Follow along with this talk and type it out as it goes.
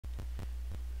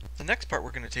The next part we're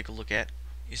going to take a look at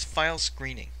is file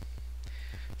screening.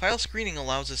 File screening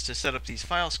allows us to set up these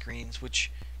file screens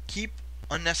which keep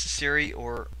unnecessary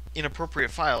or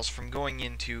inappropriate files from going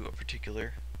into a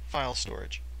particular file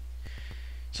storage.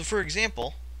 So for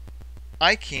example,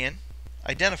 I can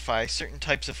identify certain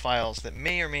types of files that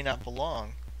may or may not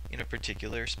belong in a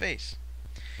particular space.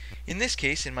 In this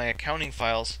case, in my accounting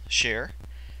files share,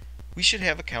 we should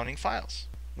have accounting files,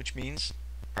 which means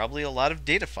probably a lot of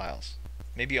data files,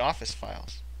 maybe office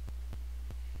files,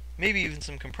 maybe even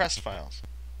some compressed files.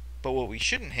 But what we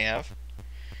shouldn't have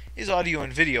is audio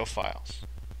and video files,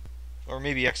 or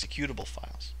maybe executable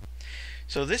files.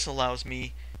 So this allows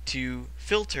me to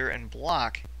filter and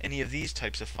block any of these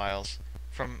types of files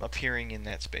from appearing in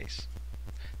that space.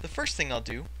 The first thing I'll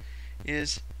do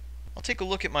is I'll take a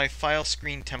look at my file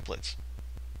screen templates.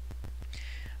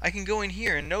 I can go in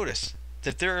here and notice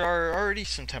that there are already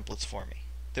some templates for me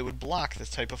that would block the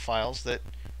type of files that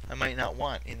I might not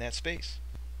want in that space.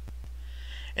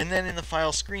 And then in the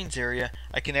file screens area,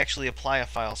 I can actually apply a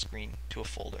file screen to a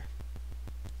folder.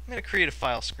 I'm going to create a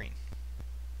file screen.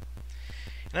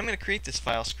 And I'm going to create this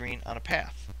file screen on a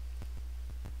path.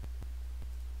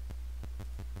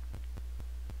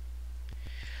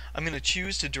 I'm going to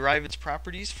choose to derive its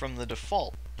properties from the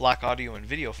default block audio and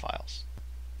video files.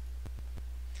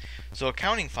 So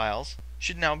accounting files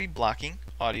should now be blocking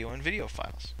audio and video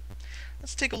files.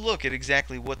 Let's take a look at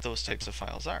exactly what those types of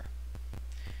files are.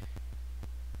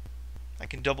 I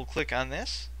can double click on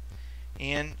this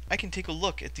and I can take a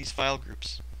look at these file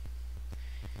groups.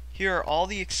 Here are all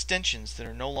the extensions that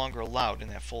are no longer allowed in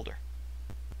that folder.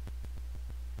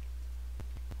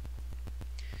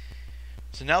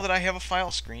 So now that I have a file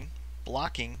screen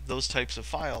blocking those types of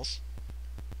files,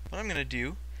 what I'm going to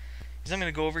do is I'm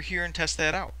going to go over here and test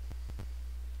that out.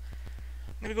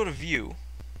 I'm going to go to View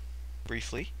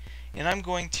briefly, and I'm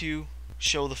going to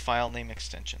show the file name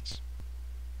extensions.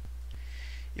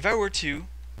 If I were to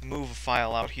move a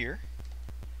file out here,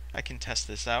 I can test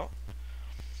this out.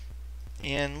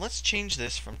 And let's change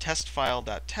this from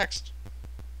testfile.txt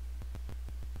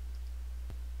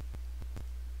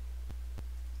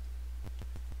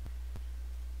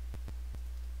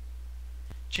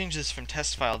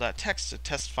to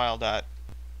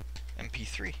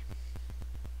testfile.mp3.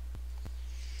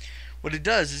 What it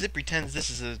does is it pretends this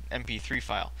is an MP3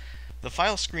 file. The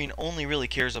file screen only really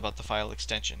cares about the file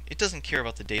extension. It doesn't care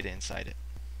about the data inside it.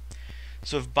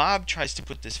 So if Bob tries to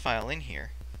put this file in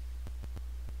here,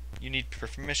 you need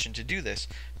permission to do this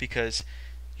because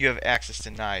you have access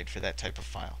denied for that type of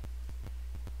file.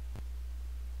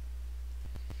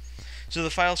 So the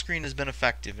file screen has been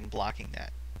effective in blocking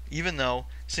that, even though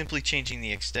simply changing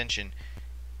the extension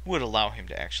would allow him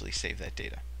to actually save that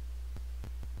data.